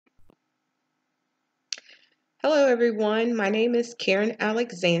Hello, everyone. My name is Karen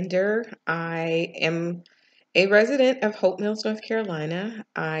Alexander. I am a resident of Hope Mills, North Carolina.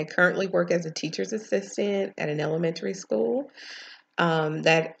 I currently work as a teacher's assistant at an elementary school.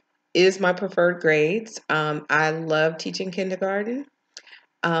 That is my preferred grades. I love teaching kindergarten.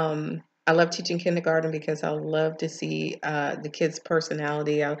 I love teaching kindergarten because I love to see the kids'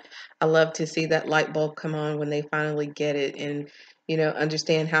 personality. I love to see that light bulb come on when they finally get it and,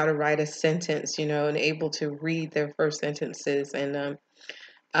 understand how to write a sentence, and able to read their first sentences and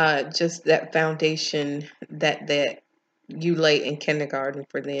just that foundation that you lay in kindergarten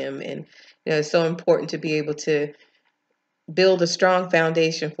for them. And, it's so important to be able to build a strong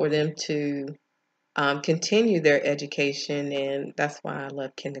foundation for them to continue their education, and that's why I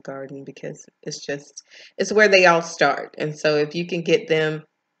love kindergarten because it's where they all start. And so if you can get them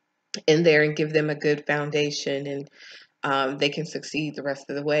in there and give them a good foundation, and they can succeed the rest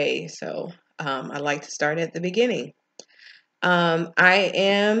of the way. So I like to start at the beginning. I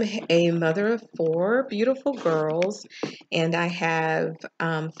am a mother of four beautiful girls, and I have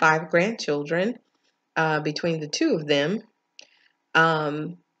five grandchildren between the two of them.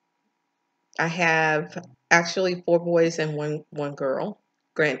 Um, I have actually four boys and one girl,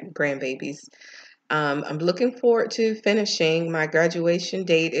 grandbabies. I'm looking forward to finishing. My graduation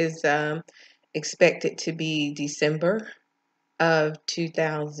date is expected to be December of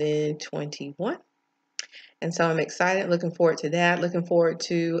 2021. And so I'm excited, looking forward to that, looking forward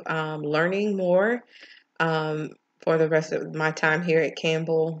to learning more um, for the rest of my time here at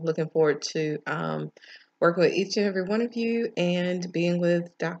Campbell. Looking forward to working with each and every one of you and being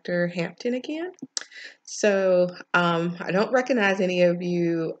with Dr. Hampton again. So I don't recognize any of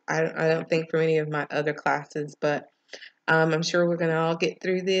you, I don't think, from any of my other classes, but I'm sure we're going to all get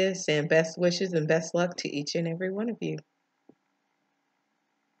through this, and best wishes and best luck to each and every one of you.